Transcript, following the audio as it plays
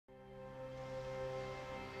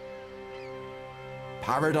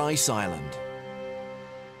Paradise Island.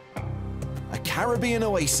 A Caribbean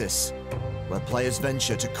oasis where players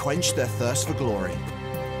venture to quench their thirst for glory.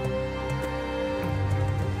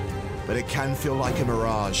 But it can feel like a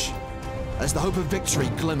mirage, as the hope of victory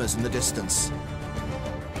glimmers in the distance.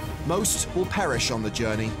 Most will perish on the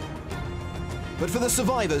journey, but for the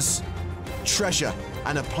survivors, treasure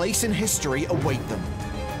and a place in history await them.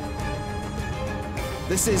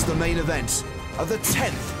 This is the main event of the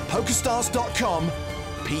 10th PokerStars.com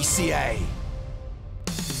PCA.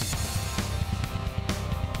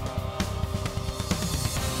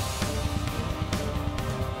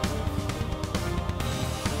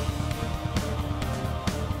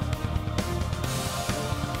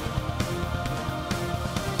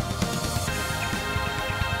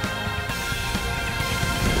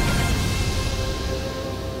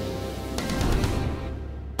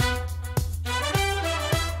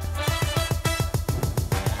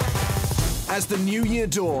 As the new year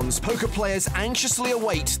dawns, poker players anxiously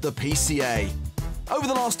await the PCA. Over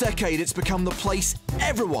the last decade, it's become the place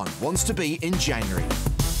everyone wants to be in January.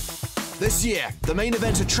 This year, the main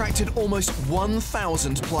event attracted almost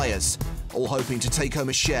 1,000 players, all hoping to take home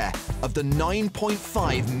a share of the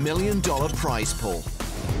 $9.5 million prize pool.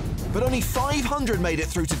 But only 500 made it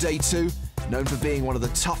through to day 2, known for being one of the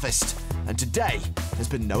toughest, and today has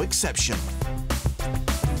been no exception.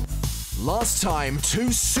 Last time, 2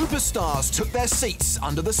 superstars took their seats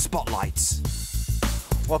under the spotlights.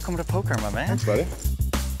 Welcome to poker, my man. Thanks, buddy.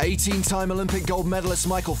 18-time Olympic gold medalist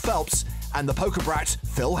Michael Phelps and the poker brat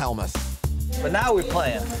Phil Hellmuth. But now we're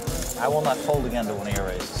playing. I will not fold again to one of your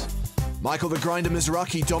races. Michael the Grinder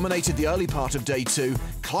Mizrachi dominated the early part of day 2,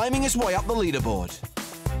 climbing his way up the leaderboard.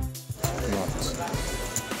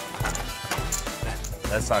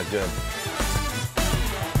 That's not good.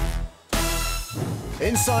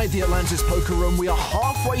 Inside the Atlantis poker room, we are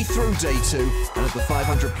halfway through day 2, and of the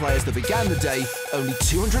 500 players that began the day, only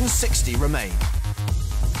 260 remain.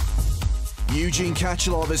 Eugene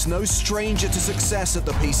Kachalov is no stranger to success at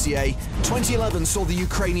the PCA. 2011 saw the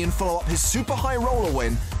Ukrainian follow up his super high roller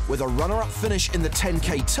win with a runner-up finish in the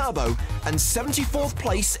 10K Turbo and 74th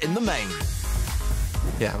place in the main.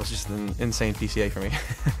 Yeah, it was just an insane PCA for me.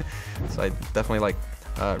 So I definitely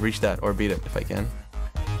reach that or beat it if I can.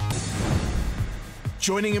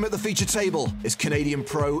 Joining him at the feature table is Canadian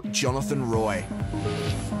pro Jonathan Roy.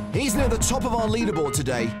 He's near the top of our leaderboard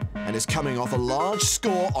today and is coming off a large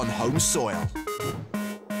score on home soil.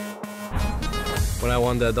 When I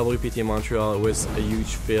won the WPT in Montreal, it was a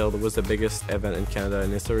huge field. It was the biggest event in Canada in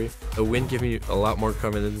history. The win gave me a lot more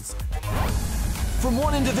confidence. From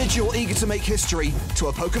one individual eager to make history to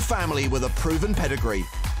a poker family with a proven pedigree,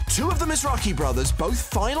 2 of the Mizrachi brothers both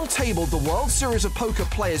final tabled the World Series of Poker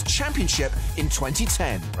Players Championship in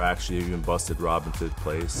 2010. I actually even busted Rob in 5th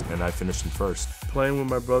place, and I finished in 1st. Playing with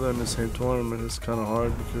my brother in the same tournament is kind of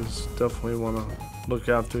hard because definitely want to look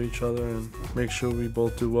after each other and make sure we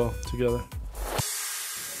both do well together.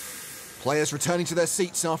 Players returning to their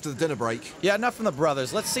seats after the dinner break. Yeah, enough from the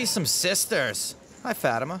brothers. Let's see some sisters. Hi,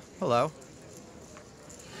 Fatima. Hello.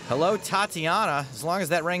 Hello, Tatiana. As long as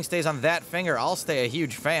that ring stays on that finger, I'll stay a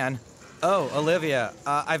huge fan. Oh, Olivia.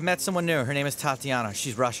 I've met someone new. Her name is Tatiana.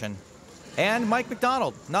 She's Russian. And Mike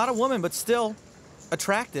McDonald. Not a woman, but still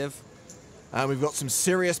attractive. And we've got some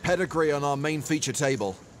serious pedigree on our main feature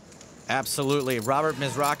table. Absolutely. Robert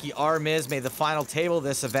Mizrachi, our Miz, made the final table of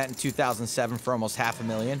this event in 2007 for almost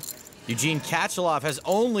 $500,000. Eugene Kachalov has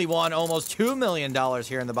only won almost $2 million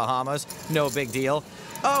here in the Bahamas. No big deal.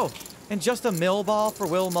 Oh, and just a mill ball for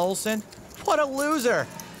Will Molson? What a loser!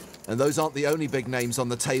 And those aren't the only big names on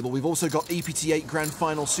the table. We've also got EPT8 Grand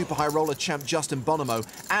Final Super High Roller champ Justin Bonomo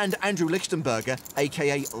and Andrew Lichtenberger,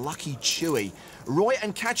 a.k.a. Lucky Chewy. Roy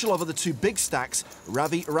and Kachalov are the 2 big stacks.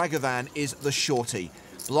 Ravi Raghavan is the shorty.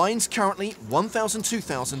 Blinds currently 1,000,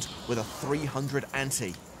 2,000 with a 300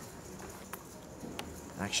 ante.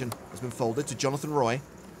 Action has been folded to Jonathan Roy.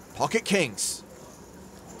 Pocket Kings.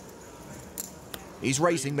 He's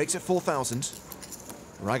raising, makes it 4,000.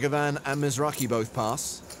 Raghavan and Mizrachi both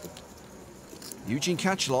pass. Eugene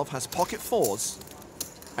Kachalov has pocket 4s,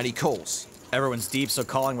 and he calls. Everyone's deep, so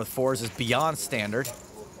calling with 4s is beyond standard.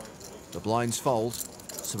 The blinds fold,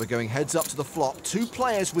 so we're going heads up to the flop. 2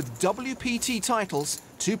 players with WPT titles,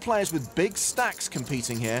 2 players with big stacks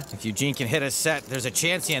competing here. If Eugene can hit his set, there's a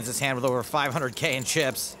chance he ends his hand with over 500K in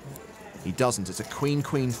chips. He doesn't. It's a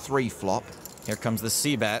Queen-Queen 3 flop. Here comes the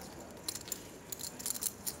C-bet.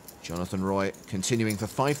 Jonathan Roy continuing for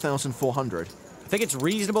 5,400. I think it's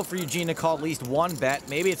reasonable for Eugene to call at least 1 bet.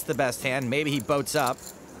 Maybe it's the best hand. Maybe he boats up.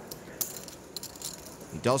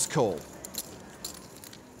 He does call.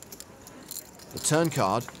 The turn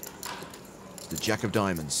card. the Jack of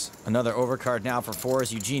Diamonds. Another overcard now for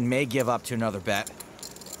fours. Eugene may give up to another bet.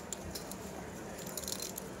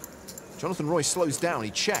 Jonathan Roy slows down,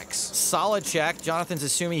 he checks. Solid check. Jonathan's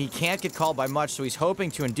assuming he can't get called by much, so he's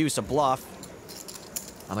hoping to induce a bluff.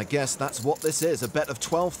 And I guess that's what this is, a bet of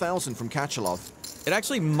 12,000 from Kachalov. It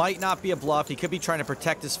actually might not be a bluff. He could be trying to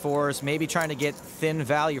protect his fours, maybe trying to get thin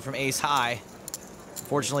value from ace high.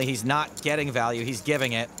 Fortunately, he's not getting value, he's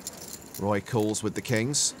giving it. Roy calls with the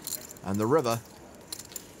kings, and the river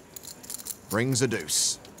brings a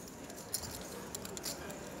deuce.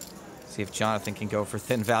 See if Jonathan can go for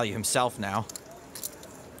thin value himself now.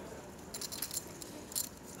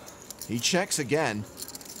 He checks again,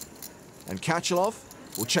 and Kachalov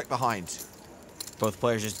will check behind. Both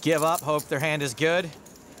players just give up, hope their hand is good.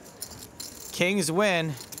 Kings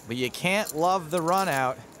win, but you can't love the run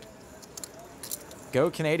out.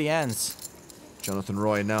 Go Canadiens. Jonathan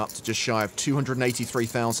Roy now up to just shy of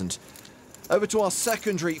 283,000. Over to our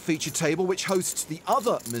secondary feature table, which hosts the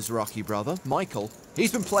other Mizrachi brother, Michael.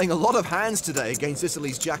 He's been playing a lot of hands today against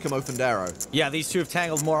Italy's Giacomo Fondero. Yeah, these two have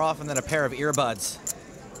tangled more often than a pair of earbuds.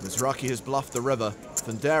 Mizrachi has bluffed the river.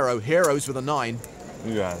 Fondero, heroes with a 9.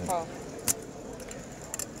 You got it. Oh.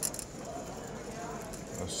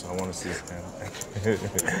 I want to see his hand.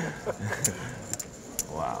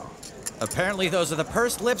 Wow. Apparently those are the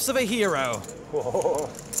pursed lips of a hero. Whoa.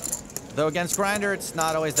 Though against Grinder, it's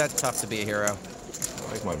not always that tough to be a hero.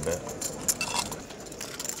 I like my bet.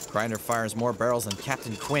 Grinder fires more barrels than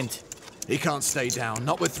Captain Quint. He can't stay down,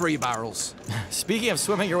 not with 3 barrels. Speaking of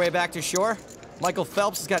swimming your way back to shore, Michael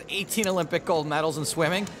Phelps has got 18 Olympic gold medals in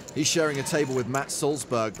swimming. He's sharing a table with Matt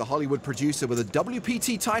Salzberg, the Hollywood producer with a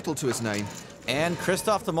WPT title to his name. And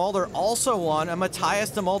Christoph de Mulder also won a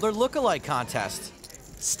Matthias de Mulder lookalike contest.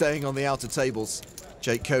 Staying on the outer tables,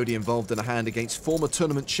 Jake Cody involved in a hand against former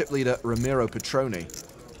tournament chip leader Ramiro Petroni.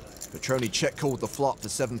 Petroni check called the flop for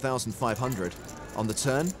 7,500. On the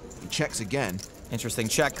turn, he checks again. Interesting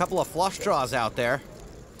check. Couple of flush draws out there.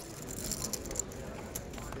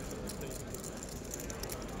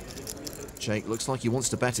 Jake looks like he wants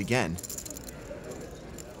to bet again.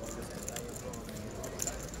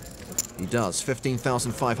 He does,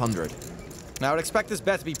 15,500. Now, I would expect this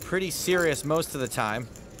bet to be pretty serious most of the time.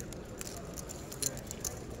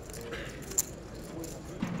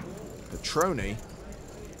 Petroni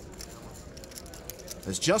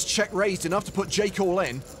has just check raised enough to put Jake all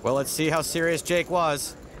in. Well, let's see how serious Jake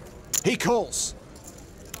was. He calls.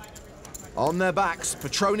 On their backs,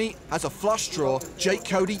 Petroni has a flush draw. Jake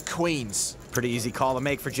Cody queens. Pretty easy call to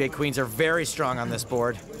make for Jake. Queens are very strong on this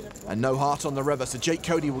board. And no heart on the river, so Jake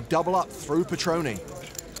Cody will double up through Petroni.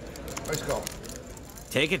 Nice call.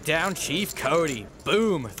 Take it down, Chief Cody.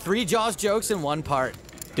 Boom. 3 jaws jokes in 1 part.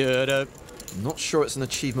 Da-da. I'm not sure it's an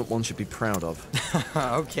achievement one should be proud of.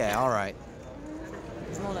 Okay, all right.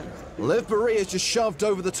 Liv Barry is just shoved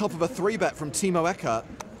over the top of a 3-bet from Timo Eckert.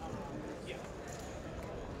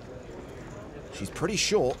 She's pretty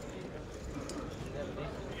short.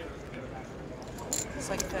 It's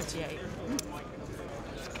like 38.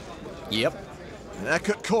 Yep. And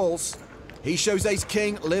Eckert calls. He shows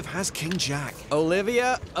ace-king. Liv has king-jack.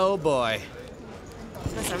 Olivia, oh boy.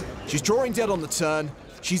 Listen. She's drawing dead on the turn.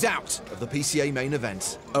 She's out of the PCA main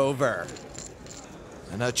event. Over.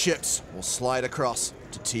 And her chips will slide across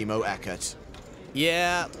to Timo Eckert.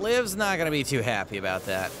 Yeah, Liv's not going to be too happy about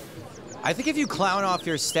that. I think if you clown off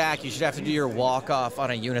your stack, you should have to do your walk-off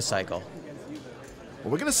on a unicycle.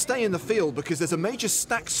 Well, we're going to stay in the field because there's a major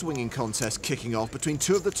stack swinging contest kicking off between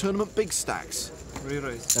 2 of the tournament big stacks.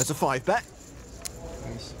 There's a 5-bet.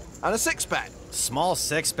 And a 6-bet. Small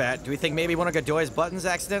 6-bet. Do we think maybe one of Godoy's buttons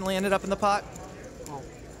accidentally ended up in the pot?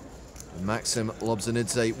 Maxim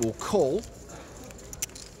Lobzanidze will call.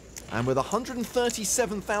 And with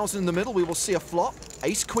 137,000 in the middle, we will see a flop.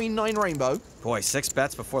 Ace, Queen, 9 rainbow. Boy, 6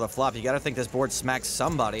 bets before the flop. You got to think this board smacks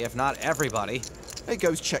somebody, if not everybody. It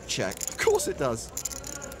goes check, check. Of course it does.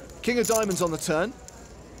 King of diamonds on the turn.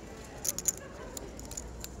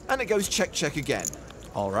 And it goes check, check again.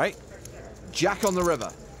 All right. Jack on the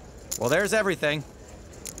river. Well, there's everything.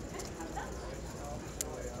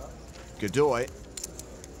 Godoy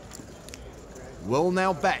will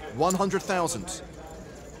now bet 100,000.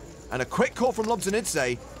 And a quick call from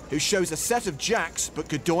Lobzanidze, who shows a set of jacks, but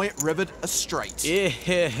Godoy rivered a straight. Ew,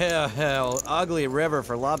 ugly river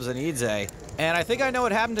for Lobzanidze. And I think I know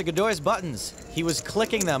what happened to Godoy's buttons. He was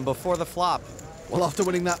clicking them before the flop. Well, after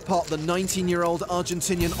winning that pot, the 19-year-old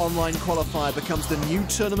Argentinian online qualifier becomes the new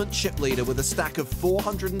tournament chip leader with a stack of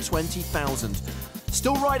 420,000.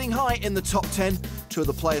 Still riding high in the top 10, 2 of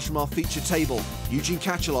the players from our feature table, Eugene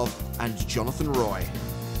Kachalov and Jonathan Roy.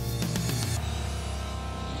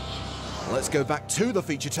 Let's go back to the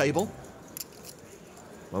feature table,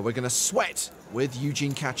 where we're going to sweat with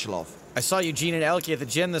Eugene Kachalov. I saw Eugene and Elke at the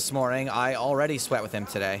gym this morning. I already sweat with him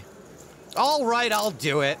today. All right, I'll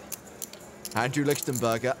do it. Andrew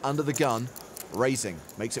Lichtenberger under the gun, raising,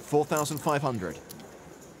 makes it 4,500.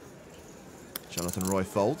 Jonathan Roy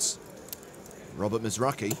folds. Robert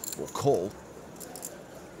Mizrachi will call.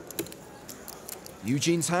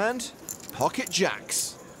 Eugene's hand, pocket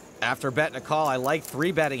jacks. After betting a call, I like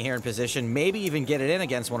 3-betting here in position, maybe even get it in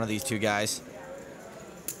against one of these two guys.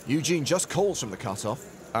 Eugene just calls from the cutoff.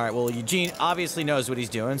 All right, well, Eugene obviously knows what he's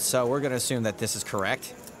doing, so we're going to assume that this is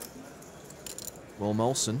correct. Will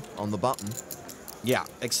Molson on the button. Yeah,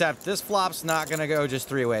 except this flop's not going to go just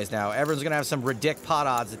 3 ways now. Everyone's going to have some ridiculous pot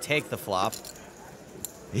odds to take the flop.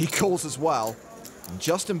 He calls as well. And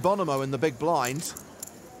Justin Bonomo in the big blind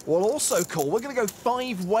will also call. We're going to go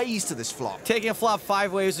 5 ways to this flop. Taking a flop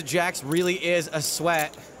 5 ways to jacks really is a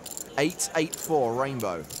sweat. 8-8-4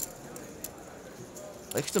 rainbow.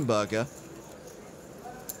 Lichtenberger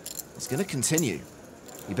is going to continue.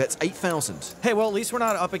 He bets 8,000. Hey, well, at least we're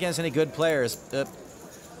not up against any good players.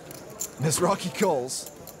 Mizrachi calls.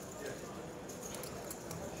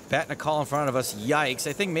 Betting a call in front of us. Yikes.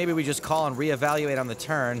 I think maybe we just call and reevaluate on the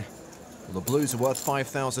turn. Well, the blues are worth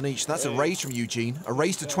 5,000 each. That's a raise from Eugene. A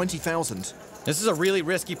raise to 20,000. This is a really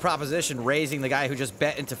risky proposition, raising the guy who just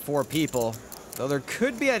bet into 4 people. Though there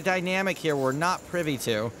could be a dynamic here we're not privy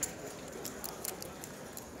to.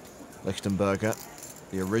 Lichtenberger,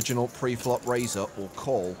 the original pre-flop raiser, will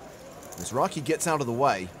call. Mizrachi gets out of the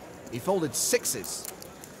way. He folded 6s.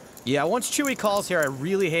 Yeah, once Chewy calls here, I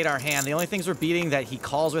really hate our hand. The only things we're beating that he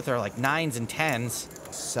calls with are like 9s and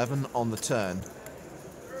 10s. 7 on the turn.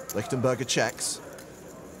 Lichtenberger checks.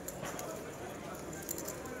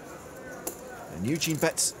 And Eugene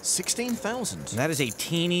bets 16,000. That is a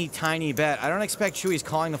teeny tiny bet. I don't expect Chewy's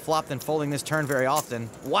calling the flop then folding this turn very often.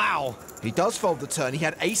 Wow. He does fold the turn. He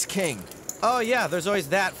had ace-king. Oh yeah, there's always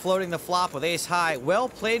that, floating the flop with ace high. Well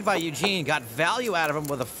played by Eugene. Got value out of him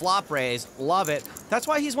with a flop raise. Love it. That's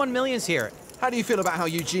why he's won millions here. How do you feel about how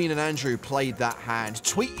Eugene and Andrew played that hand?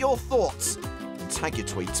 Tweet your thoughts and tag your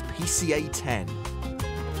tweets PCA 10.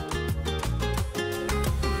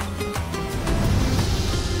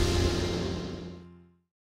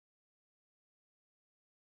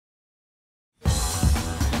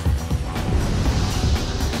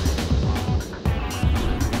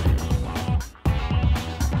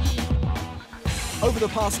 Over the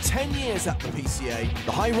past 10 years at the PCA,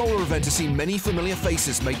 the high roller event has seen many familiar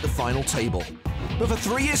faces make the final table. But for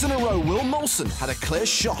 3 years in a row, Will Molson had a clear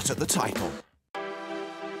shot at the title.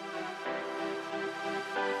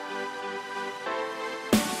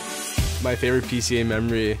 My favorite PCA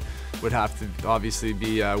memory would have to obviously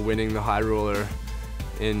be winning the high roller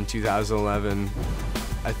in 2011.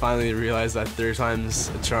 I finally realized that 3 times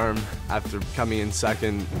a charm after coming in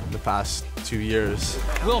second the past 2 years.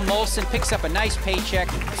 Will Molson picks up a nice paycheck.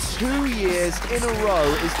 2 years in a row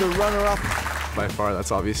is the runner-up. By far,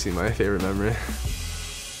 that's obviously my favorite memory.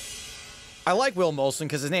 I like Will Molson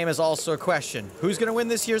because his name is also a question. Who's going to win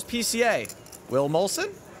this year's PCA? Will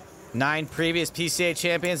Molson? 9 previous PCA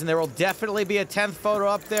champions, and there will definitely be a 10th photo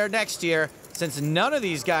up there next year, since none of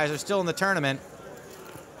these guys are still in the tournament.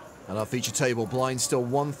 And our feature table blind still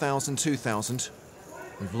 1,000, 2,000.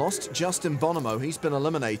 We've lost Justin Bonomo. He's been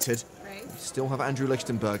eliminated. Right. We still have Andrew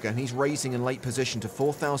Lichtenberger, and he's raising in late position to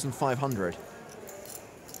 4,500.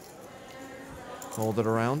 Fold it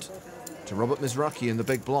around to Robert Mizrachi in the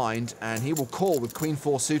big blind, and he will call with Queen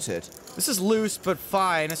 4 suited. This is loose, but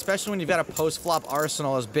fine, especially when you've got a post-flop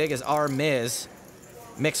arsenal as big as our Miz.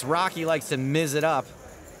 Mizrachi likes to miz it up.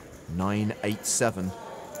 9-8-7.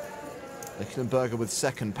 Lichtenberger with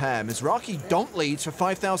second pair. Mizrachi donk leads for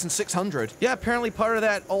 5,600. Yeah, apparently part of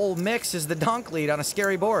that old mix is the donk lead on a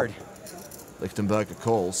scary board. Lichtenberger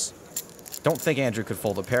calls. Don't think Andrew could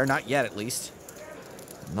fold a pair, not yet at least.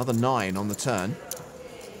 Another 9 on the turn.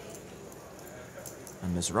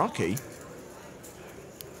 And Mizrachi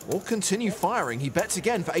will continue firing. He bets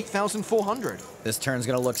again for 8,400. This turn's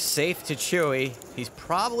gonna look safe to Chewy. He's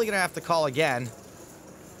probably gonna have to call again.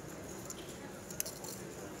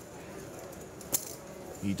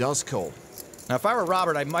 He does call. Now, if I were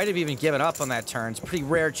Robert, I might have even given up on that turn. It's pretty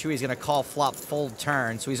rare Chewy's gonna call flop fold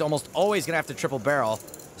turn, so he's almost always gonna have to triple barrel.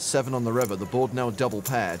 7 on the river. The board now double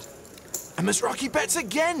paired. And Mizrachi bets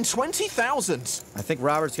again, 20,000. I think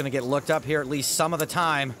Robert's gonna get looked up here at least some of the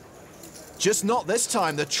time. Just not this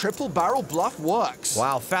time. The triple barrel bluff works.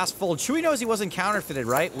 Wow, fast fold. Chewy knows he wasn't counterfeited,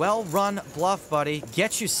 right? Well run bluff, buddy.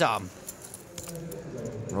 Get you some.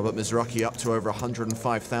 Robert Mizrachi up to over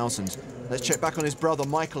 105,000. Let's check back on his brother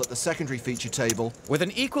Michael at the secondary feature table. With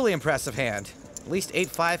an equally impressive hand. At least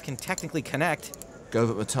 8-5 can technically connect.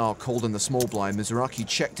 Govert Matal called in the small blind. Mizuraki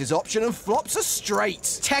checked his option and flops a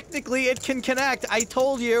straight. Technically, it can connect. I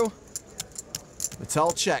told you.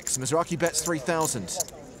 Matal checks. Mizuraki bets 3,000.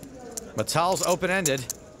 Matal's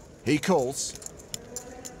open-ended. He calls.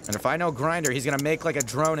 And if I know Grinder, he's gonna make like a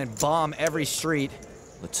drone and bomb every street.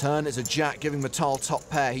 The turn is a jack, giving Matal top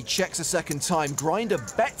pair. He checks a second time. Grinder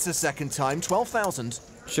bets a second time, 12,000.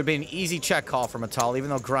 Should be an easy check call for Matal,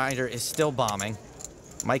 even though Grinder is still bombing.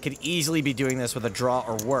 Mike could easily be doing this with a draw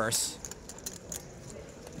or worse.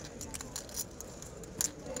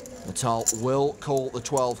 Matal will call the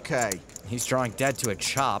 12K. He's drawing dead to a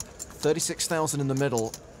chop. 36,000 in the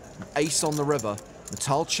middle. Ace on the river.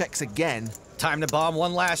 Matal checks again. Time to bomb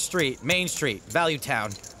one last street. Main Street, Value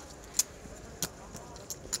Town.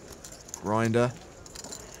 Grinder.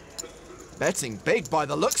 Betting big by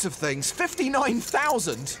the looks of things.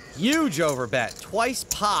 59,000. Huge overbet. Twice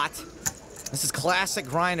pot. This is classic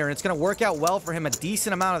Grinder, and it's going to work out well for him a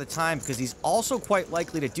decent amount of the time because he's also quite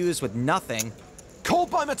likely to do this with nothing.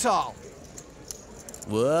 Called by Matal.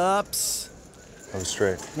 Whoops. I'm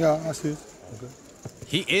straight. Yeah, I see it. Okay.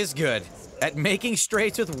 He is good at making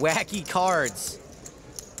straights with wacky cards.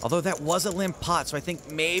 Although that was a limp pot, so I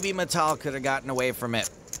think maybe Matal could have gotten away from it.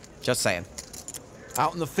 Just saying.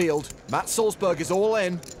 Out in the field, Matt Salzberg is all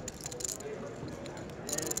in.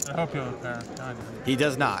 I hope you're a pair. He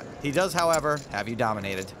does not. He does, however, have you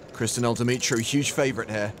dominated. Kristen El Dimitru, huge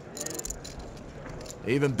favorite here.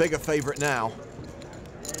 Even bigger favorite now.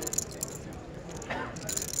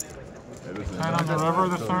 10 on the river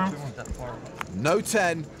this time? No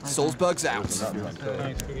 10. Salzberg's out.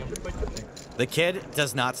 The kid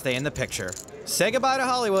does not stay in the picture. Say goodbye to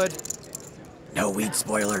Hollywood. No weed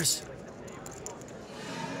spoilers.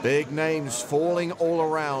 Big names falling all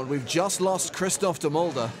around. We've just lost Christoph de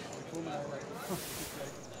Mulder.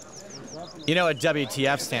 You know what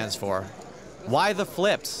WTF stands for? Why the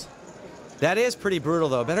flips? That is pretty brutal,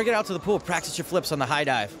 though. Better get out to the pool, practice your flips on the high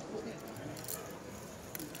dive.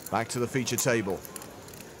 Back to the feature table.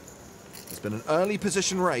 There's been an early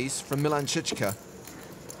position raise from Milan Chichka.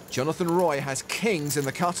 Jonathan Roy has kings in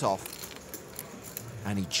the cutoff.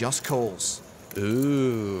 And he just calls.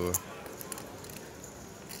 Ooh.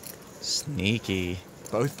 Sneaky.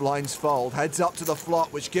 Both blinds fold, heads up to the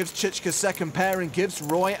flop, which gives Chichka second pair and gives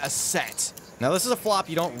Roy a set. Now, this is a flop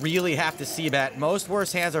you don't really have to see bet. Most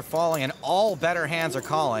worse hands are falling, and all better hands are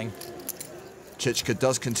calling. Chichka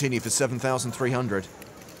does continue for 7,300.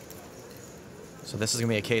 So this is going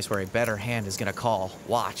to be a case where a better hand is going to call.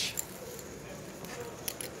 Watch.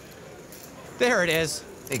 There it is.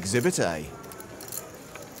 Exhibit A.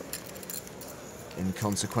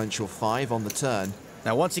 Inconsequential 5 on the turn.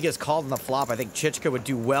 Now, once he gets called on the flop, I think Chichka would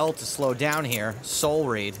do well to slow down here. Soul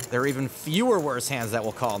read. There are even fewer worse hands that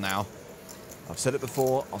will call now. I've said it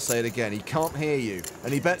before, I'll say it again. He can't hear you,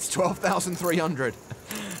 and he bets 12,300.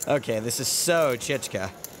 Okay, this is so Chichka.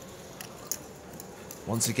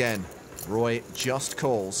 Once again, Roy just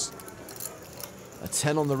calls. A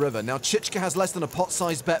 10 on the river. Now Chichka has less than a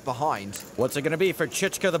pot-sized bet behind. What's it going to be for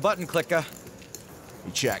Chichka, the button clicker?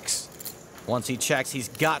 He checks. Once he checks, he's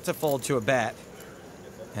got to fold to a bet.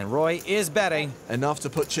 And Roy is betting. Enough to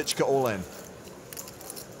put Chichka all in.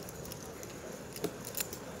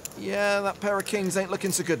 Yeah, that pair of kings ain't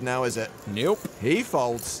looking so good now, is it? Nope. He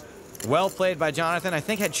folds. Well played by Jonathan. I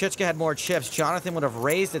think had Chichka had more chips, Jonathan would have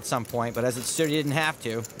raised at some point, but as it stood, he didn't have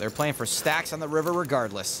to. They're playing for stacks on the river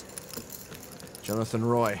regardless. Jonathan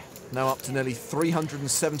Roy, now up to nearly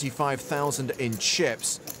 375,000 in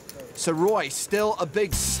chips. So Roy, still a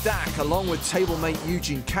big stack along with tablemate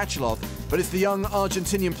Eugene Kachalov, but it's the young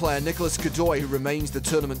Argentinian player Nicolas Godoy who remains the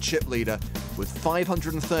tournament chip leader with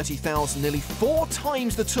 530,000, nearly 4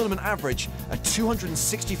 times the tournament average, a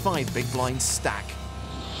 265 big blind stack.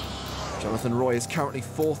 Jonathan Roy is currently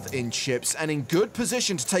 4th in chips and in good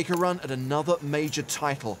position to take a run at another major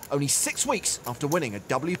title, only 6 weeks after winning a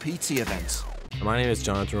WPT event. My name is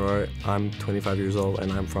Jonathan Roy. I'm 25 years old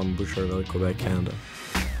and I'm from Boucherville, Quebec, Canada.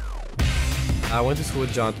 I went to school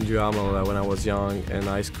with Jonathan Duhamel when I was young in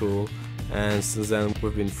high school, and since then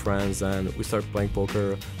we've been friends and we started playing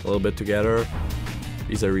poker a little bit together.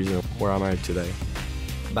 He's the reason where I'm at today.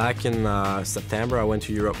 Back in September, I went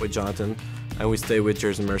to Europe with Jonathan and we stayed with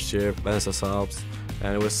Jerzy Mercier, Vanessa Salps,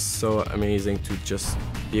 and it was so amazing to just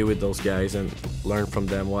be with those guys and learn from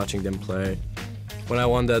them, watching them play. When I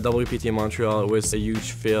won the WPT in Montreal, it was a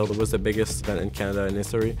huge field. It was the biggest event in Canada in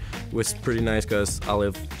history. It was pretty nice because I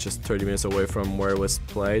live just 30 minutes away from where it was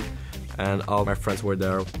played, and all my friends were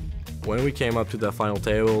there. When we came up to the final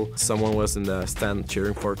table, someone was in the stand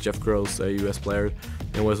cheering for Jeff Gross, a US player,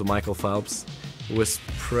 and it was Michael Phelps. It was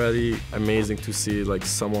pretty amazing to see like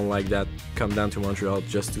someone like that come down to Montreal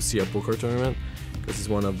just to see a poker tournament, because he's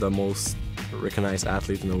one of the most recognized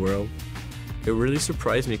athletes in the world. It really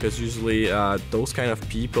surprised me because usually those kind of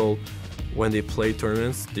people, when they play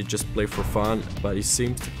tournaments, they just play for fun, but he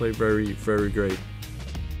seems to play very, very great.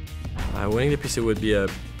 Winning the PCA would be a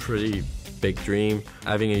pretty big dream.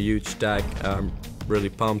 Having a huge stack, I'm really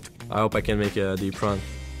pumped. I hope I can make a deep run.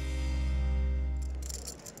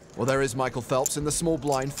 Well, there is Michael Phelps in the small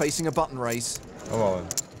blind facing a button raise. Come on.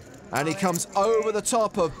 And he comes over the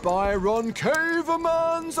top of Byron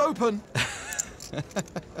Caverman's open.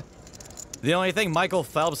 The only thing Michael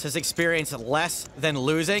Phelps has experienced less than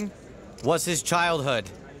losing was his childhood.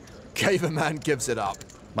 Caverman gives it up.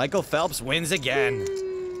 Michael Phelps wins again.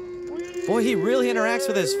 Boy, he really interacts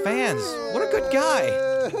with his fans. What a good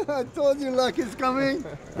guy. I told you luck is coming.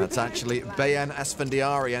 That's actually Bayan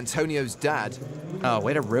Asfandiari, Antonio's dad. Oh,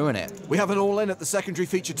 way to ruin it. We have an all-in at the secondary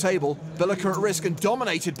feature table. Billiker at risk and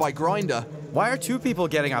dominated by Grinder. Why are two people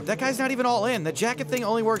getting up? That guy's not even all in. The jacket thing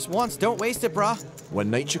only works once. Don't waste it, brah.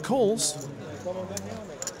 When nature calls.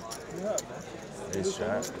 Ace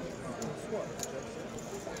jack.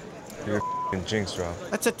 You're a jinx, Rob.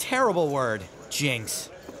 That's a terrible word. Jinx.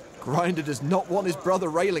 Grinder does not want his brother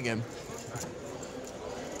railing him.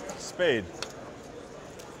 Spade.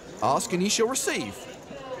 Ask and he shall receive.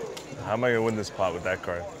 How am I gonna win this pot with that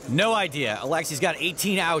card? No idea. Alexi's got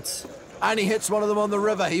 18 outs. And he hits one of them on the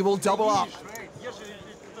river. He will double up.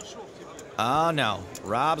 Oh, no.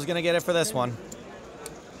 Rob's gonna get it for this one.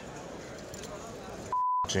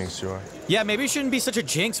 Jinx, you are. Yeah, maybe you shouldn't be such a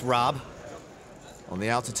jinx, Rob. On the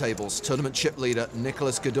outer tables, tournament chip leader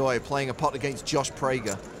Nicholas Godoy playing a pot against Josh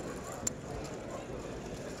Prager.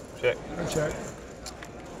 Check. Check.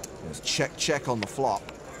 There's check, check on the flop.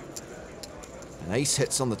 An ace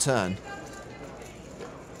hits on the turn.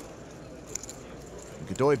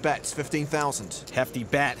 Godoy bets 15,000. Hefty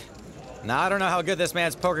bet. Now, I don't know how good this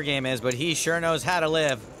man's poker game is, but he sure knows how to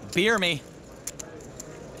live. Beer me.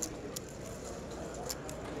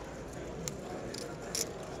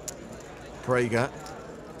 Prager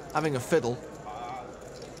having a fiddle.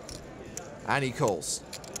 And he calls.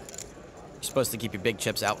 You're supposed to keep your big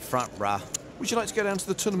chips out front, brah. Would you like to go down to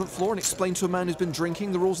the tournament floor and explain to a man who's been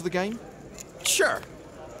drinking the rules of the game? Sure.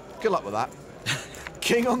 Good luck with that.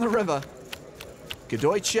 King on the river.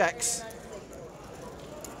 Godoy checks.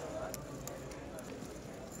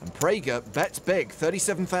 And Prager bets big,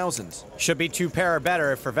 37,000. Should be two pair or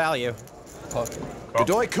better for value.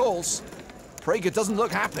 Godoy calls. Prager doesn't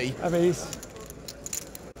look happy. I have ace.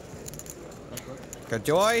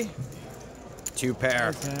 Godoy, two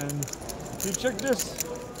pair. And you check this.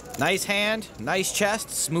 Nice hand, nice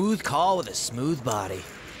chest, smooth call with a smooth body.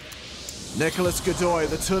 Nicholas Godoy,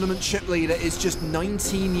 the tournament chip leader, is just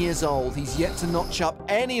 19 years old. He's yet to notch up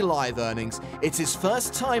any live earnings. It's his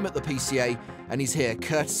first time at the PCA, and he's here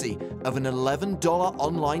courtesy of an $11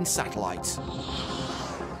 online satellite.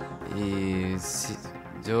 Y sí,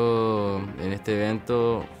 yo en este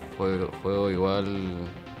evento juego igual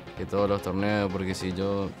que todos los torneos, porque si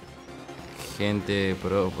yo, gente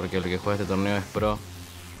pro, porque el que juega este torneo es pro,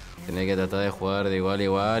 tiene que tratar de jugar de igual a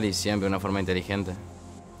igual y siempre de una forma inteligente.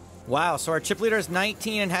 Wow, so our chip leader is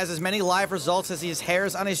 19 and has as many live results as he has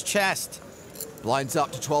hairs on his chest. Blinds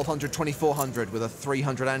up to 1,200, 2,400 with a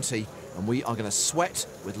 300 ante, and we are going to sweat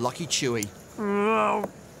with Lucky Chewy.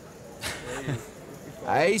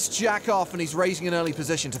 Ace jack off, and he's raising an early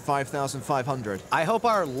position to 5,500. I hope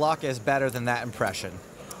our luck is better than that impression.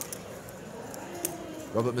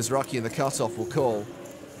 Robert Mizrachi in the cutoff will call.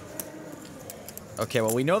 Okay,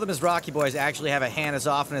 well, we know the Mizrachi boys actually have a hand as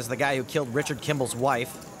often as the guy who killed Richard Kimball's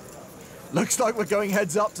wife. Looks like we're going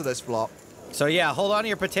heads up to this flop. So yeah, hold on to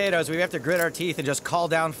your potatoes. We have to grit our teeth and just call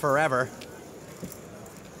down forever.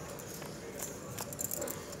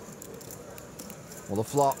 Well, the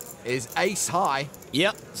flop is ace high.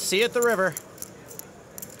 Yep, see you at the river.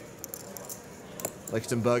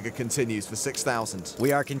 Lichtenberger continues for 6,000.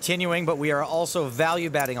 We are continuing, but we are also value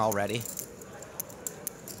betting already.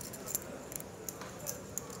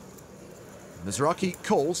 Mizrachi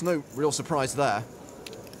calls, no real surprise there.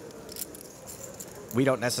 We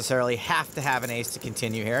don't necessarily have to have an ace to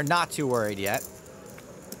continue here. Not too worried yet.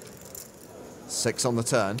 6 on the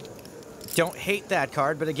turn. Don't hate that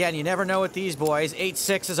card, but again, you never know with these boys.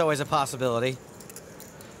 8-6 is always a possibility.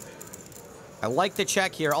 I like the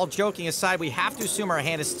check here. All joking aside, we have to assume our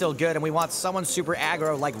hand is still good, and we want someone super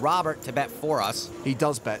aggro like Robert to bet for us. He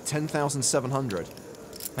does bet 10,700.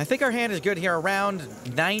 I think our hand is good here around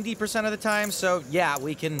 90% of the time, so yeah,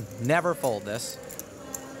 we can never fold this.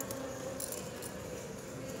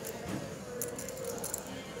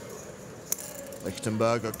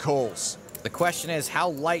 Lichtenberger calls. The question is, how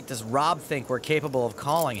light does Rob think we're capable of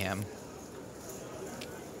calling him?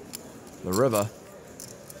 The river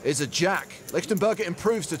is a jack. Lichtenberger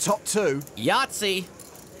improves to top 2. Yahtzee!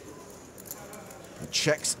 He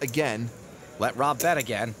checks again. Let Rob bet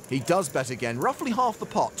again. He does bet again. Roughly half the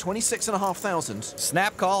pot, 26,500.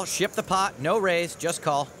 Snap call, ship the pot, no raise, just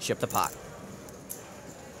call, ship the pot.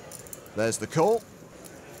 There's the call.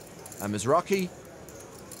 And Mizrachi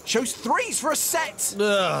shows 3s for a set.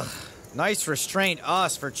 Ugh. Nice restraint,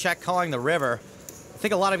 us, for check calling the river. I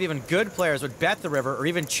think a lot of even good players would bet the river or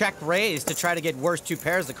even check raise to try to get worst 2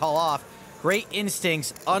 pairs to call off. Great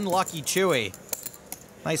instincts, unlucky Chewy.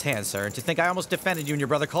 Nice hand, sir. And to think I almost defended you and your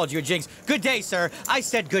brother called you a jinx. Good day, sir. I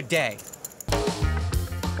said good day.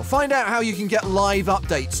 Well, find out how you can get live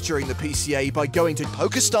updates during the PCA by going to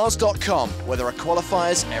PokerStars.com, where there are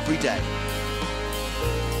qualifiers every day.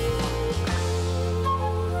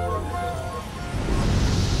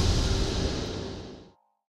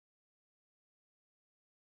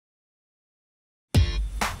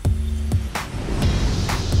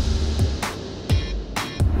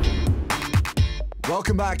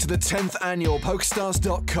 Welcome back to the 10th annual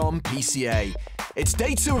PokerStars.com PCA. It's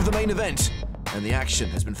day 2 of the main event, and the action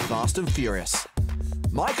has been fast and furious.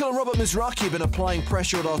 Michael and Robert Mizrachi have been applying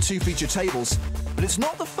pressure at our 2 feature tables, but it's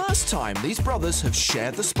not the first time these brothers have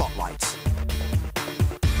shared the spotlight.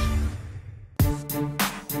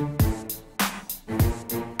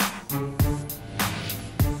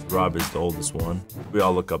 Rob is the oldest one. We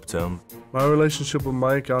all look up to him. My relationship with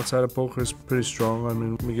Mike outside of poker is pretty strong. I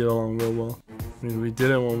mean, we get along real well. I mean, we did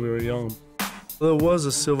it when we were young. There was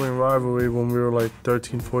a sibling rivalry when we were like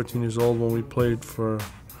 13, 14 years old when we played for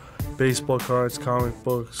baseball cards, comic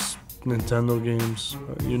books, Nintendo games,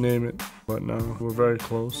 you name it. But now we're very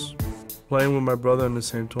close. Playing with my brother in the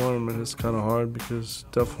same tournament is kind of hard because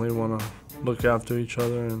definitely want to look after each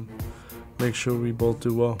other and make sure we both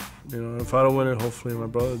do well. You know, if I don't win it, hopefully my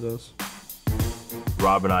brother does.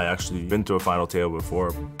 Rob and I actually been to a final table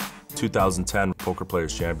before. 2010 Poker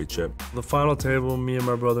Players Championship. The final table me and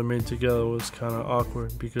my brother made together was kind of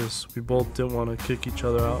awkward because we both didn't want to kick each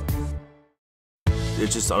other out.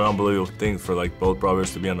 It's just an unbelievable thing for like both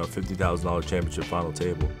brothers to be on a $50,000 championship final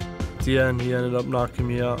table. At the end, he ended up knocking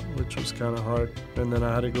me out, which was kind of hard, and then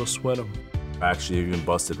I had to go sweat him. I actually even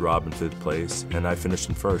busted Rob in 5th place, and I finished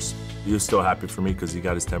in 1st. He was still happy for me because he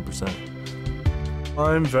got his 10%.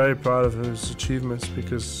 I'm very proud of his achievements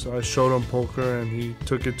because I showed him poker and he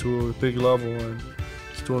took it to a big level and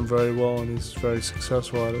he's doing very well and he's very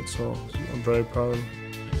successful at it, so I'm very proud of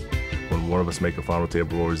him. When one of us make a final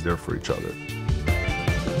table, we're always there for each other.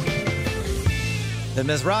 The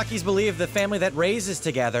Mizrachis believe the family that raises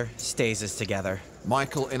together stays together.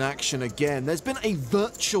 Michael in action again. There's been a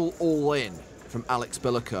virtual all-in from Alex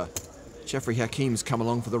Billiker. Jeffrey Hakim's come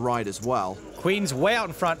along for the ride as well. Queen's way out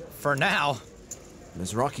in front for now.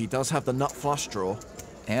 Mizrachi does have the nut flush draw.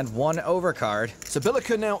 And 1 overcard. So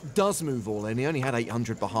Billiker now does move all in. He only had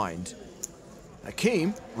 800 behind.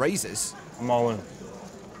 Hakim raises. I'm all in.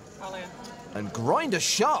 All in. And Grinder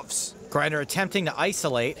shoves. Grinder attempting to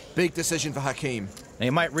isolate. Big decision for Hakim. Now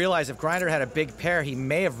you might realize if Grinder had a big pair, he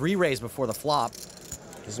may have re-raised before the flop.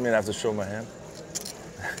 Does it mean I have to show my hand?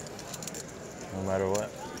 No matter what.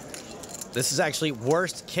 This is actually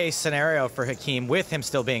worst case scenario for Hakim, with him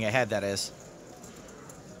still being ahead, that is.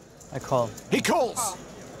 I call. He calls.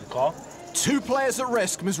 You call? 2 players at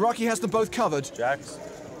risk. Mizrachi has them both covered. Jacks.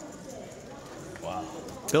 Wow.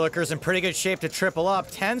 Billiker's in pretty good shape to triple up.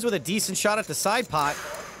 10s with a decent shot at the side pot.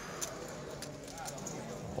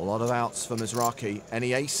 A lot of outs for Mizrachi.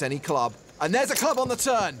 Any ace, any club. And there's a club on the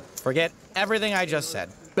turn. Forget everything I just said.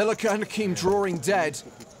 Billiker and Hakim drawing dead.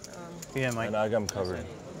 Yeah, Mike. And I got him covered.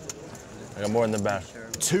 I got more in the back.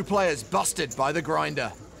 2 players busted by the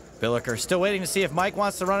Grinder. Billiker still waiting to see if Mike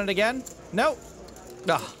wants to run it again. Nope.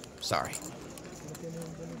 Oh, sorry.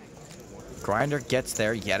 Grinder gets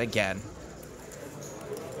there yet again.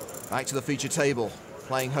 Back to the feature table.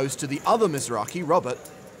 Playing host to the other Mizrachi, Robert.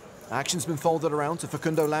 Action's been folded around to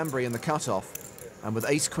Facundo Lambri in the cutoff. And with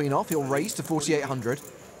ace-queen off, he'll raise to 4,800.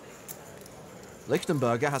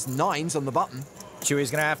 Lichtenberger has 9s on the button.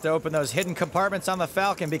 Chewy's gonna have to open those hidden compartments on the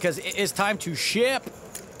Falcon because it is time to ship.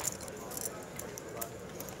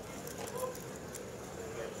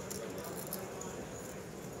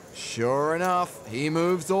 Sure enough, he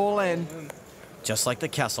moves all in. Just like the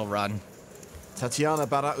Kessel run. Tatiana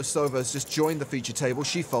Baratusova has just joined the feature table.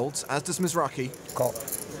 She folds, as does Mizrachi. Call.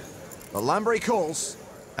 The Lambri calls.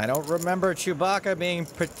 I don't remember Chewbacca being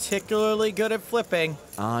particularly good at flipping.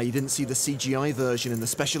 Ah, you didn't see the CGI version in the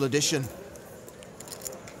special edition.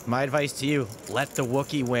 My advice to you, let the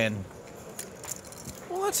Wookiee win.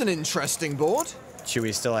 Well, that's an interesting board.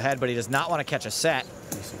 Chewie's still ahead, but he does not want to catch a set.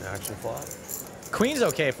 Decent action flop. Queen's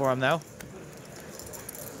okay for him, though.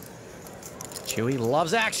 Chewie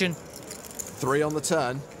loves action. 3 on the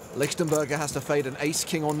turn. Lichtenberger has to fade an ace,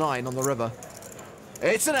 king, or 9 on the river.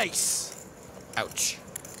 It's an ace! Ouch.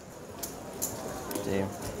 Damn.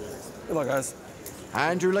 Good luck, guys.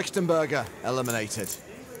 Andrew Lichtenberger eliminated.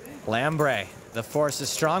 Lambre, the force is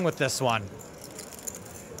strong with this one.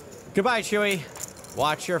 Goodbye, Chewie.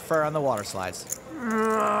 Watch your fur on the water slides.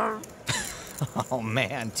 Oh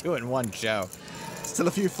man, 2-1 show. Still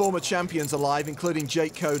a few former champions alive, including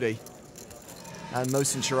Jake Cody and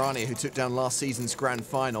Mohsen Shirani, who took down last season's grand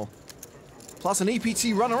final. Plus an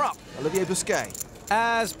EPT runner-up, Olivier Busquet.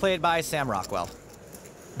 As played by Sam Rockwell.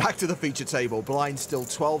 Back to the feature table. Blind still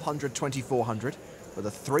 1,200, 2,400 with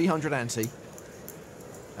a 300 ante.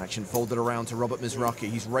 Action folded around to Robert Mizrachi.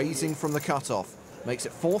 He's raising from the cutoff. Makes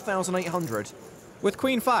it 4,800. With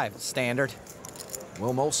Queen 5, standard.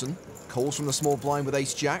 Will Molson calls from the small blind with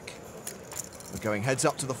ace-jack. We're going heads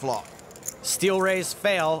up to the flop. Steel raise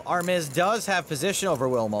fail. Our Miz does have position over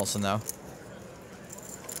Will Molson, though.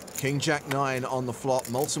 King Jack 9 on the flop.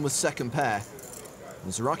 Molson with second pair.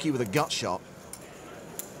 Mizrachi with a gut shot.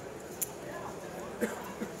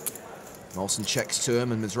 Molson checks to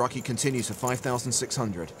him, and Mizrachi continues for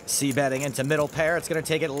 5,600. C-betting into middle pair. It's going to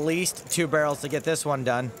take at least 2 barrels to get this one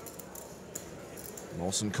done.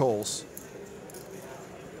 Molson calls.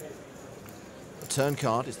 The turn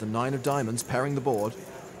card is the 9 of diamonds, pairing the board.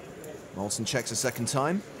 Molson checks a second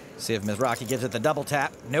time. See if Mizrachi gives it the double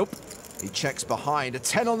tap. Nope. He checks behind. A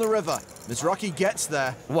 10 on the river. Mizrachi gets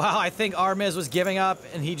there. Wow, I think our Miz was giving up,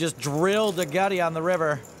 and he just drilled a gutty on the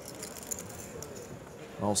river.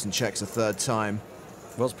 Molson checks a third time.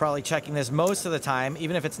 Will's probably checking this most of the time,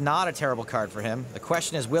 even if it's not a terrible card for him. The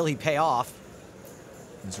question is, will he pay off?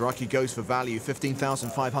 Mizrachi goes for value,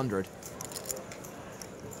 15,500.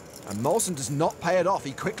 And Molson does not pay it off.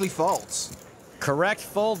 He quickly folds. Correct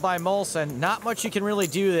fold by Molson. Not much you can really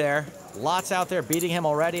do there. Lots out there beating him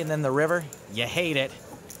already, and then the river. You hate it.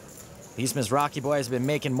 These Mizrachi boys have been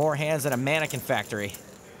making more hands than a mannequin factory.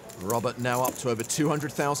 Robert now up to over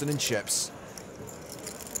 200,000 in chips.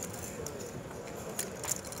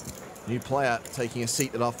 New player taking a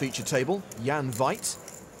seat at our feature table, Jan Veit,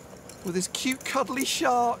 with his cute cuddly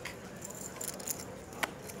shark.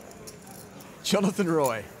 Jonathan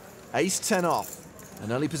Roy, ace-10 off,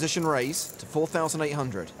 an early position raise to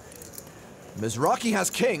 4,800. Mizrachi has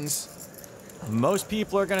kings. Most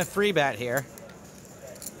people are going to 3-bet here.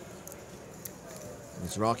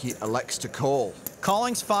 Mizrachi elects to call.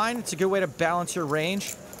 Calling's fine. It's a good way to balance your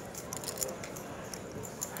range.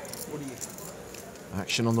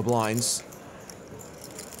 Action on the blinds.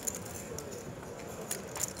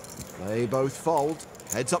 They both fold.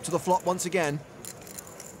 Heads up to the flop once again.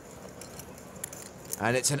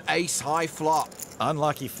 And it's an ace-high flop.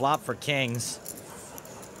 Unlucky flop for kings.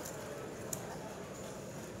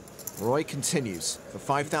 Roy continues for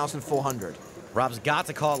 5,400. Rob's got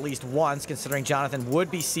to call at least once, considering Jonathan would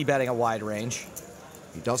be c-betting a wide range.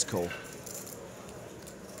 He does call.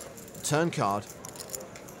 The turn card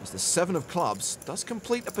is the 7 of clubs. Does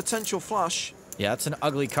complete a potential flush. Yeah, it's an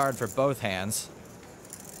ugly card for both hands.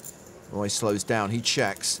 Roy slows down. He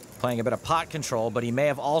checks. Playing a bit of pot control, but he may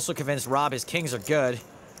have also convinced Rob his kings are good.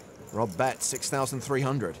 Rob bets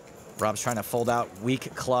 6,300. Rob's trying to fold out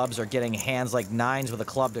weak clubs or getting hands like 9s with a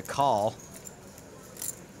club to call.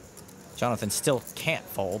 Jonathan still can't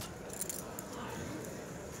fold.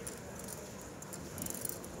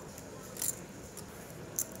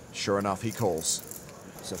 Sure enough, he calls.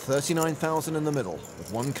 So 39,000 in the middle,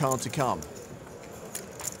 with 1 card to come.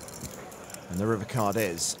 And the river card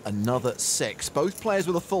is another 6. Both players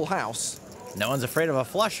with a full house. No one's afraid of a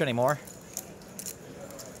flush anymore.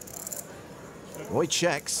 Roy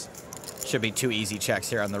checks. Should be 2 easy checks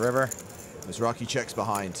here on the river. Mizrachi checks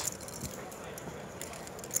behind.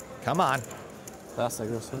 Come on. That's like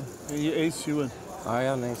this one. You ace, you win. Oh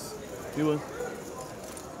yeah, nice. You win.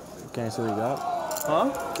 Can I see what you got?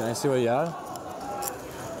 Huh? Can I see what you got?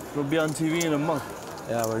 We'll be on TV in a month.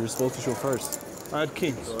 Yeah, well, you're supposed to show first. I had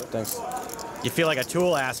kings. Thanks. You feel like a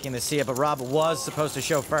tool asking to see it, but Rob was supposed to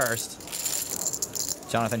show first.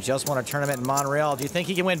 Jonathan just won a tournament in Montreal. Do you think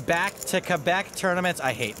he can win back-to-Quebec tournaments?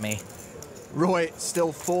 I hate me. Roy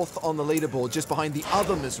still 4th on the leaderboard, just behind the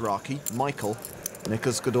other Mizrachi, Michael.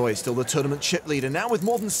 Nicholas Godoy still the tournament chip leader, now with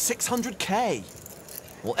more than 600k.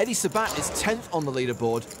 Well, Eddie Sabat is 10th on the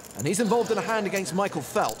leaderboard, And he's involved in a hand against Michael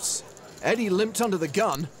Phelps. Eddie limped under the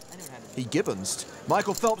gun. He gibbonsed.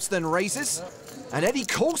 Michael Phelps then raises, and Eddie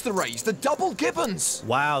calls the raise, the double gibbons.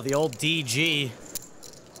 Wow, the old DG.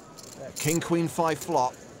 King, queen, 5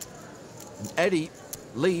 flop. And Eddie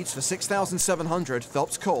leads for 6,700.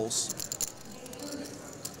 Phelps calls.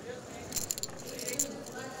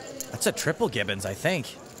 That's a triple gibbons, I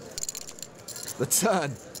think. The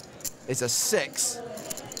turn is a 6.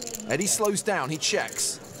 Eddie slows down, he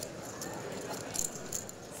checks.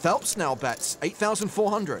 Phelps now bets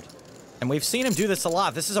 8,400. And we've seen him do this a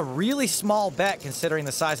lot. This is a really small bet considering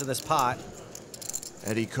the size of this pot.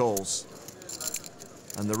 Eddie calls.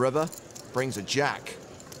 And the river brings a jack.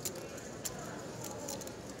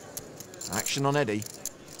 Action on Eddie.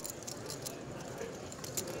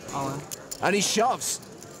 All in. And he shoves.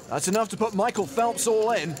 That's enough to put Michael Phelps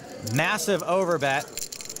all in. Massive overbet.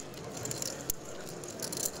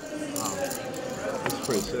 That's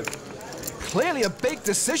pretty sick. Clearly a big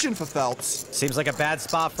decision for Phelps. Seems like a bad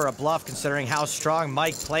spot for a bluff considering how strong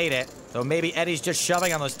Mike played it. Though maybe Eddie's just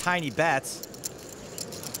shoving on those tiny bets.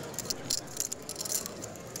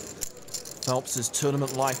 Phelps'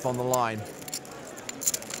 tournament life on the line.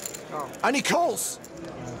 And he calls.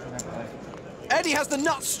 Eddie has the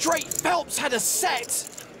nuts straight. Phelps had a set.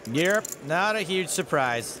 Yep, not a huge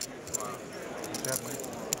surprise. Is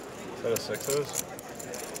that a 6 of those?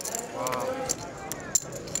 Wow.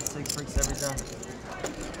 6 freaks every time.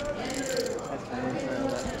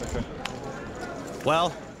 Well,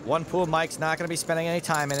 one pool Mike's not going to be spending any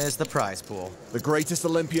time in is the prize pool. The greatest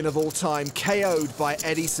Olympian of all time, KO'd by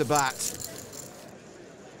Eddie Sabat.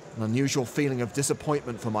 An unusual feeling of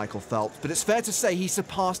disappointment for Michael Phelps, but it's fair to say he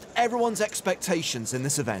surpassed everyone's expectations in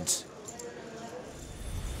this event.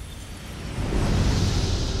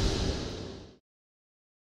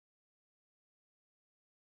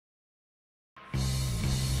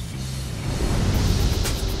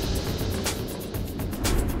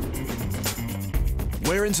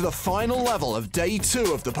 We're into the final level of Day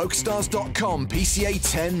 2 of the PokerStars.com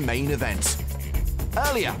PCA 10 main event.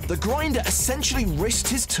 Earlier, the grinder essentially risked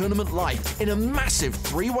his tournament life in a massive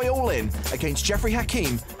 3-way all-in against Jeffrey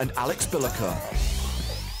Hakim and Alex Billiker.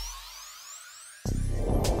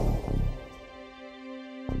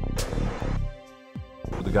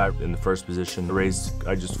 The guy in the first position raised,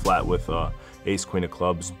 I just flat with ace, queen of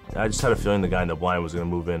clubs. I just had a feeling the guy in the blind was going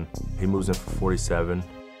to move in. He moves in for 47.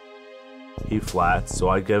 He flats, so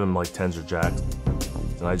I gave him like 10s or jacks.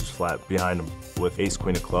 And I just flat behind him with ace,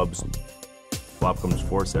 queen of clubs. Flop comes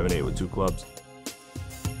 4, 7, 8 with 2 clubs.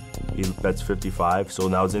 He bets 55, so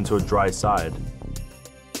now it's into a dry side.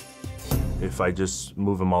 If I just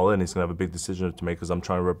move him all in, he's gonna have a big decision to make because I'm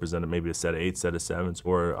trying to represent maybe a set of 8s, set of 7s,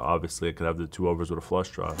 or obviously I could have the 2 overs with a flush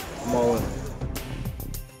draw. I'm all in.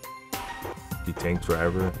 He tanked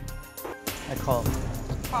forever. I call.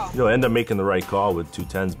 You'll end up making the right call with 2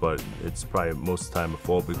 10s, but it's probably most of the time a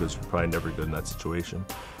fold because you're probably never good in that situation.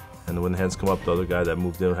 And when the hands come up, the other guy that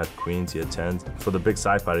moved in had queens, he had 10s. For the big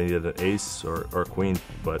side pot, I needed an ace or a queen,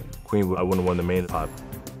 but queen, I wouldn't have won the main pot.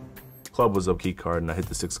 Club was a key card, and I hit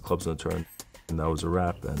the 6 of clubs on the turn, and that was a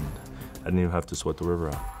wrap, and I didn't even have to sweat the river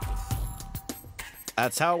out.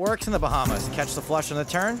 That's how it works in the Bahamas. Catch the flush on the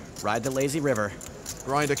turn, ride the lazy river.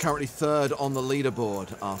 Grinder currently 3rd on the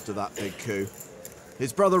leaderboard after that big coup.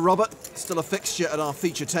 His brother Robert, still a fixture at our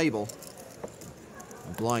feature table.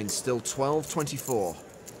 And blind still 12-24.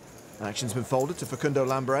 Action's been folded to Facundo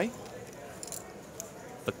Lambre.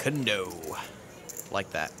 Facundo. Like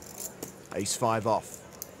that. Ace 5 off.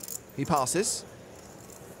 He passes.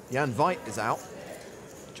 Jan Veit is out.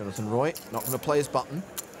 Jonathan Roy not going to play his button.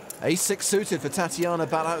 Ace 6 suited for Tatiana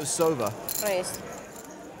Balausova. Raised.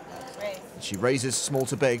 She raises small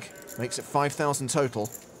to big, makes it 5,000 total.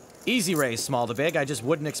 Easy raise, small to big. I just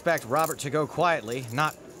wouldn't expect Robert to go quietly.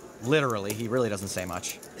 Not literally. He really doesn't say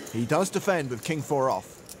much. He does defend with King 4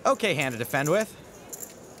 off. Okay hand to defend with.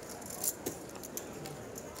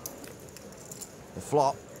 The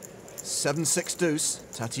flop. 7-6 deuce.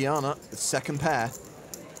 Tatiana with 2nd pair.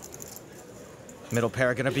 Middle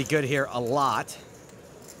pair gonna be good here a lot.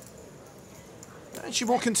 And she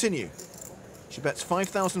will continue. She bets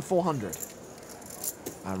 5,400.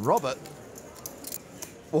 And Robert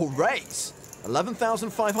will raise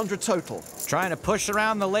 11,500 total. Trying to push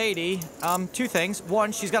around the lady. 2 things.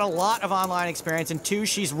 1, she's got a lot of online experience, and 2,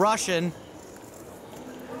 she's Russian.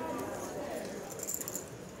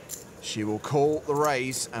 She will call the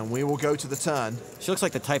raise, and we will go to the turn. She looks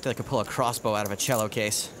like the type that could pull a crossbow out of a cello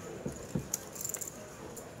case.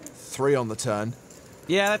 3 on the turn.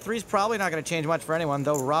 Yeah, that 3's probably not going to change much for anyone,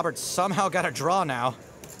 though Robert somehow got a draw now.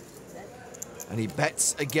 And he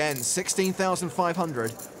bets again,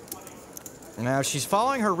 16,500. Now, she's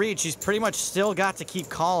following her read. She's pretty much still got to keep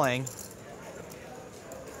calling.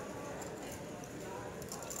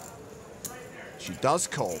 She does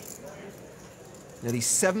call. Nearly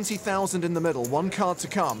 70,000 in the middle, one card to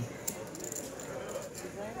come.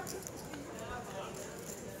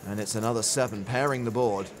 And it's another 7 pairing the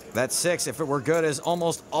board. That 6, if it were good, is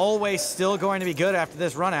almost always still going to be good after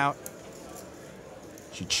this run out.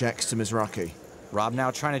 She checks to Mizrachi. Rob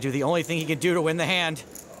now trying to do the only thing he can do to win the hand.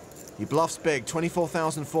 He bluffs big,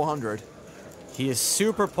 24,400. He is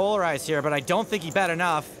super polarized here, but I don't think he bet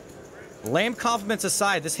enough. Lame compliments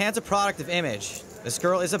aside, this hand's a product of image. This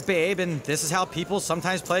girl is a babe, and this is how people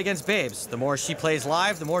sometimes play against babes. The more she plays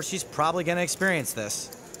live, the more she's probably going to experience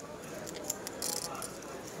this.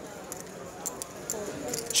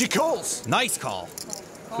 She calls! Nice call.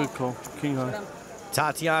 Good call. King high.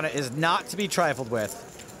 Tatiana is not to be trifled with.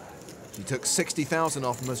 She took 60,000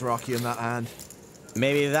 off Mizrachi in that hand.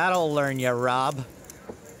 Maybe that'll learn you, Rob.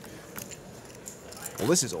 Well,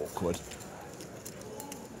 this is awkward.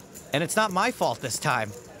 And it's not my fault this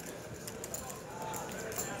time.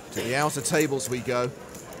 To the outer tables we go.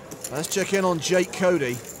 Let's check in on Jake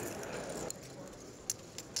Cody.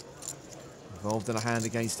 Involved in a hand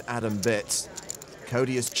against Adam Bitts.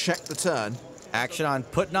 Cody has checked the turn. Action on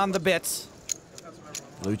putting on the bits.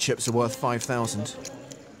 Blue chips are worth 5,000.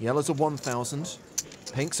 Yellows are 1,000.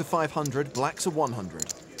 Pinks are 500. Blacks are 100.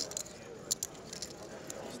 So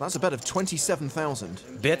that's a bet of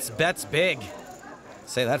 27,000. Bits bets big.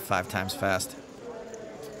 Say that 5 times fast.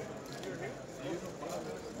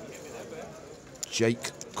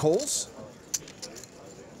 Jake calls.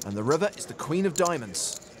 And the river is the Queen of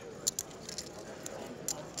Diamonds.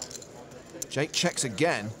 Jake checks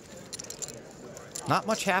again. Not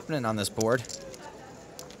much happening on this board.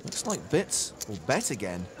 Looks like Bits will bet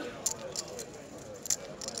again.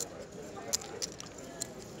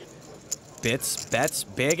 Bits bets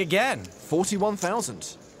big again.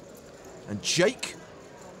 41,000. And Jake.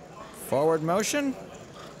 Forward motion.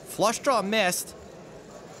 Flush draw missed.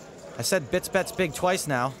 I said bits bets big twice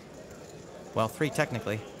now. Well, 3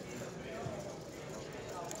 technically.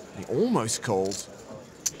 He almost called.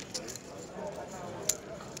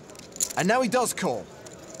 And now he does call.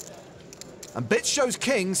 And Bits shows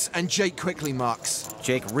kings, and Jake quickly mucks.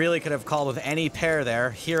 Jake really could have called with any pair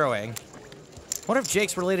there, heroing. What if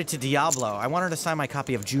Jake's related to Diablo? I want her to sign my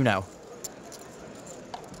copy of Juno.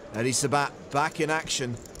 Eddie Sabat back in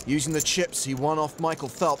action, using the chips he won off Michael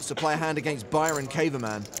Phelps to play a hand against Byron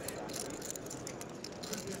Caverman.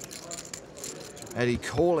 Eddie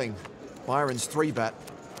calling Byron's 3-bet.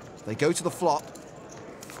 They go to the flop.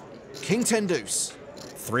 King 10 deuce.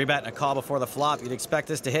 3-bet and a call before the flop. You'd expect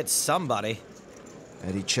this to hit somebody.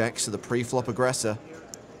 Eddie checks to the pre-flop aggressor.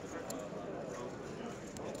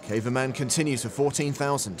 Caverman continues for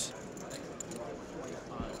 14,000.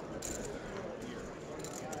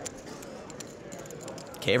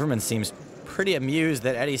 Caverman seems pretty amused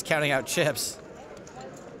that Eddie's counting out chips.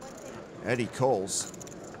 Eddie calls.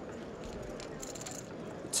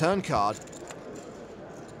 The turn card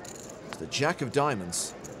is the Jack of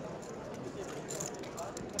Diamonds.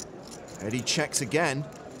 Eddie checks again.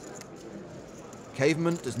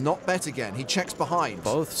 Caveman does not bet again. He checks behind.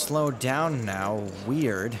 Both slowed down now.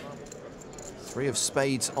 Weird. 3 of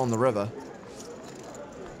spades on the river.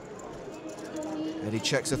 Eddie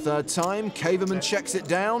checks a 3rd time. Caveman checks it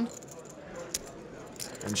down.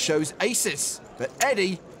 And shows aces. But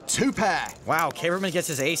Eddie, 2 pair. Wow, Caverman gets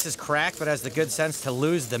his aces cracked, but has the good sense to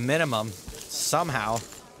lose the minimum. Somehow.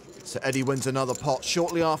 So Eddie wins another pot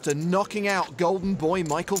shortly after knocking out Golden Boy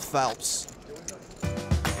Michael Phelps.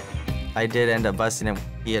 I did end up busting him.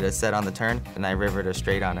 He had a set on the turn, and I rivered a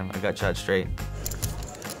straight on him. I got shot straight.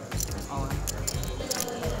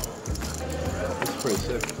 That's pretty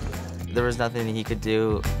sick. There was nothing he could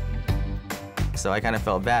do, so I kind of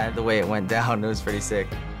felt bad. The way it went down, it was pretty sick.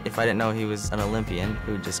 If I didn't know he was an Olympian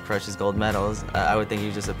who just crushes gold medals, I would think he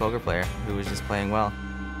was just a poker player who was just playing well.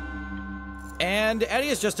 And Eddie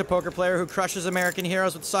is just a poker player who crushes American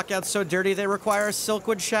heroes with suckouts so dirty they require a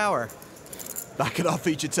silkwood shower. Back at our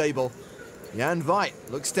feature table, Jan Veit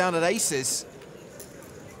looks down at aces.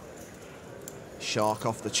 Shark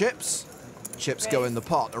off the chips. Chips go in the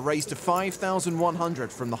pot. A raise to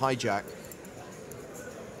 5,100 from the hijack.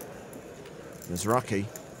 Mizrachi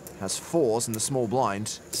has 4s in the small blind.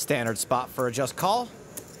 Standard spot for a just call.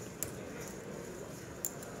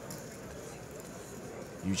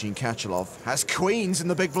 Eugene Kachalov has queens in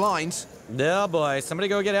the big blind. Oh boy, somebody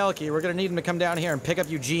go get Elke. We're gonna need him to come down here and pick up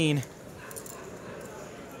Eugene.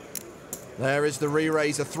 There is the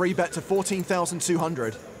re-raise, a 3-bet to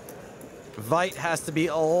 14,200. Veit has to be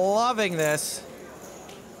loving this.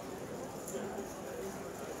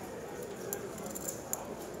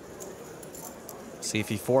 See if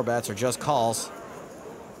he 4-bets or just calls.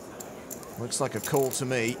 Looks like a call to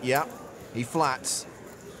me. Yep, he flats.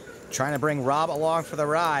 Trying to bring Rob along for the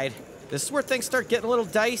ride. This is where things start getting a little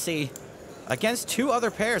dicey. Against two other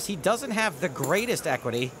pairs, he doesn't have the greatest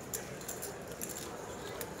equity.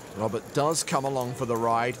 Robert does come along for the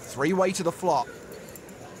ride. 3-way to the flop.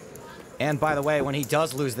 And by the way, when he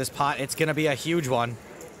does lose this pot, it's going to be a huge one.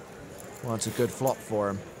 Well, it's a good flop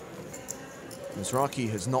for him. Mizrachi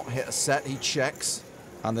has not hit a set. He checks.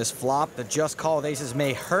 On this flop, the just call with aces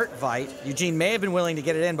may hurt Veit. Eugene may have been willing to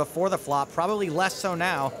get it in before the flop, probably less so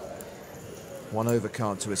now. 1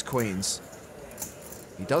 overcard to his queens.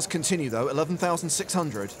 He does continue, though,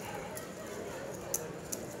 11,600.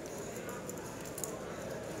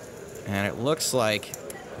 And it looks like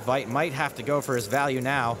Veit might have to go for his value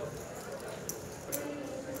now.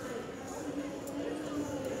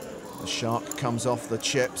 The shark comes off the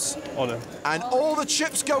chips. On it. And all the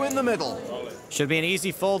chips go in the middle. Should be an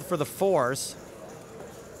easy fold for the 4s.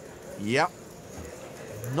 Yep.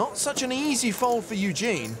 Not such an easy fold for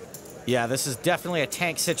Eugene. Yeah, this is definitely a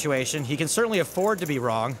tank situation. He can certainly afford to be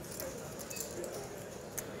wrong.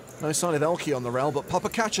 No sign of Elke on the rail, but Papa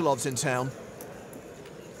Kachalov's in town.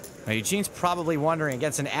 Now, Eugene's probably wondering,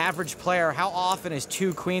 against an average player, how often is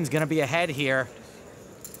 2 queens going to be ahead here?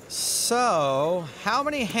 So, how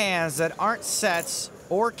many hands that aren't sets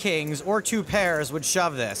or kings or 2 pairs would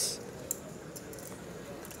shove this?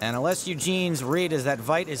 And unless Eugene's read is that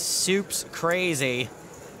Veit is soups crazy,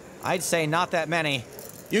 I'd say not that many.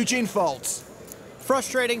 Eugene folds.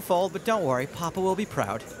 Frustrating fold, but don't worry, Papa will be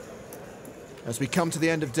proud. As we come to the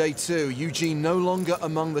end of day 2, Eugene no longer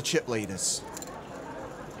among the chip leaders.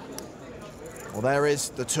 Well, there is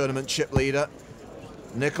the tournament chip leader.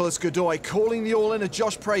 Nicholas Godoy calling the all-in of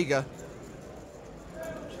Josh Prager.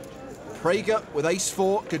 Prager with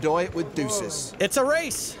ace-4, Godoy with deuces. It's a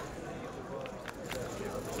race.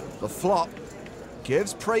 The flop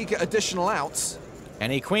gives Prager additional outs.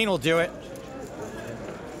 Any queen will do it.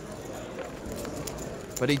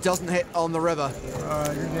 But he doesn't hit on the river.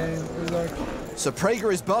 Your game. Good luck. So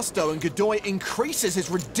Prager is busto and Godoy increases his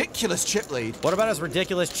ridiculous chip lead. What about his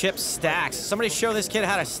ridiculous chip stacks? Somebody show this kid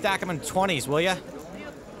how to stack them in 20s, will ya?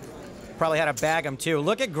 Probably how to bag them too.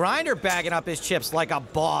 Look at Grinder bagging up his chips like a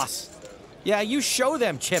boss. Yeah, you show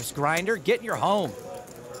them chips, Grinder. Get in your home.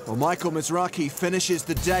 Well, Michael Mizrachi finishes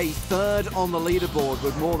the day 3rd on the leaderboard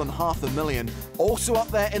with more than $500,000. Also up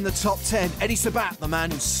there in the top 10, Eddie Sabat, the man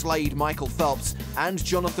who slayed Michael Phelps, and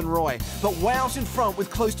Jonathan Roy. But way out in front with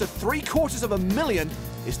close to $750,000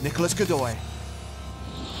 is Nicholas Godoy.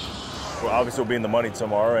 Well, obviously we'll be in the money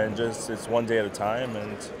tomorrow, and just it's one day at a time,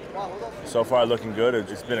 and so far looking good.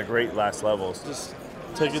 It's been a great last levels. Just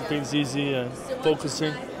taking things easy and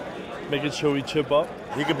focusing, making sure we chip up.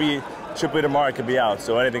 He could be chip leader tomorrow, could be out,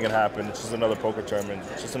 so anything can happen. It's just another poker tournament.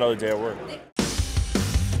 It's just another day at work.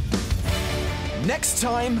 Next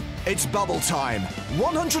time, it's bubble time.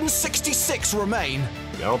 166 remain.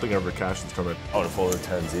 I don't think I ever cashed this tournament. I would have folded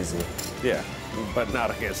 10s easy. Yeah, but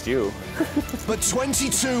not against you. But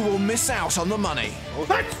 22 will miss out on the money.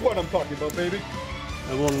 That's what I'm talking about, baby.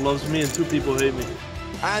 Everyone loves me and 2 people hate me.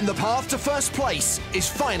 And the path to first place is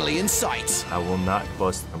finally in sight. I will not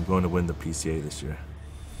bust. I'm going to win the PCA this year.